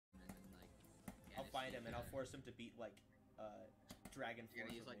find him and I'll force him to beat like Dragon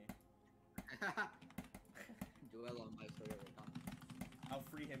Force with like... me. Duello Maestro. I'll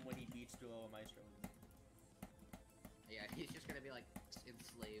free him when he beats Duello Maestro with me. Yeah, he's just gonna be like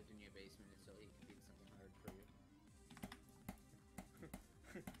enslaved in your basement until he can beat something hard for you.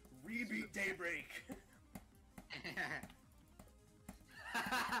 Rebeat Daybreak!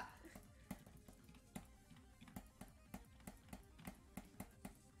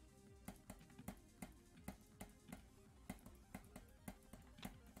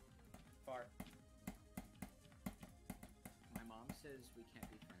 Far. My mom says we can't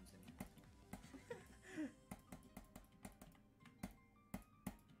be friends anymore.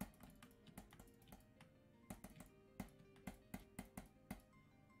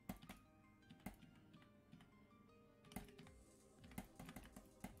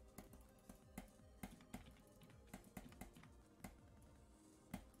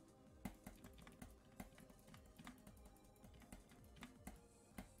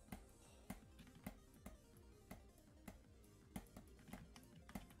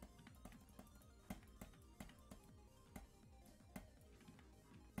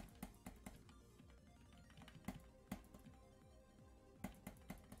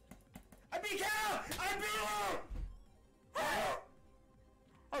 I beat Cal! I beat him!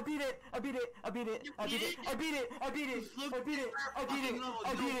 I beat it! I beat it! I beat it! I beat it! I beat it! I beat it! I beat it! I beat it!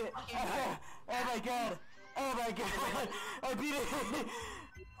 I beat it! Oh my god! Oh my god! I beat it!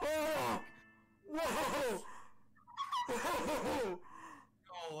 Oh! Whoa! Whoa!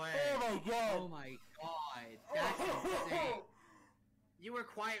 Go away! Oh my god! Oh my god! That's insane! You were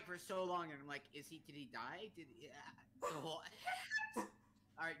quiet for so long, and I'm like, did he die? Did he?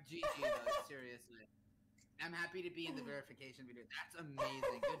 Alright, GG though, seriously. I'm happy to be in the verification video. That's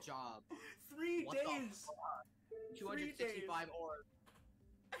amazing. Good job. 3 What days! 265 orbs.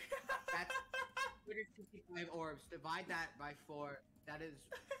 That's 265 orbs. Divide that by 4. That is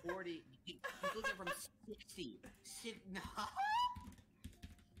 40. He's looking from 60. No.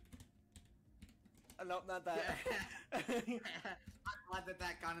 Nope, not that. I'm glad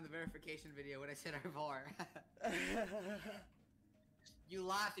that got in the verification video when I said R4. You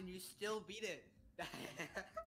laughed and you still beat it.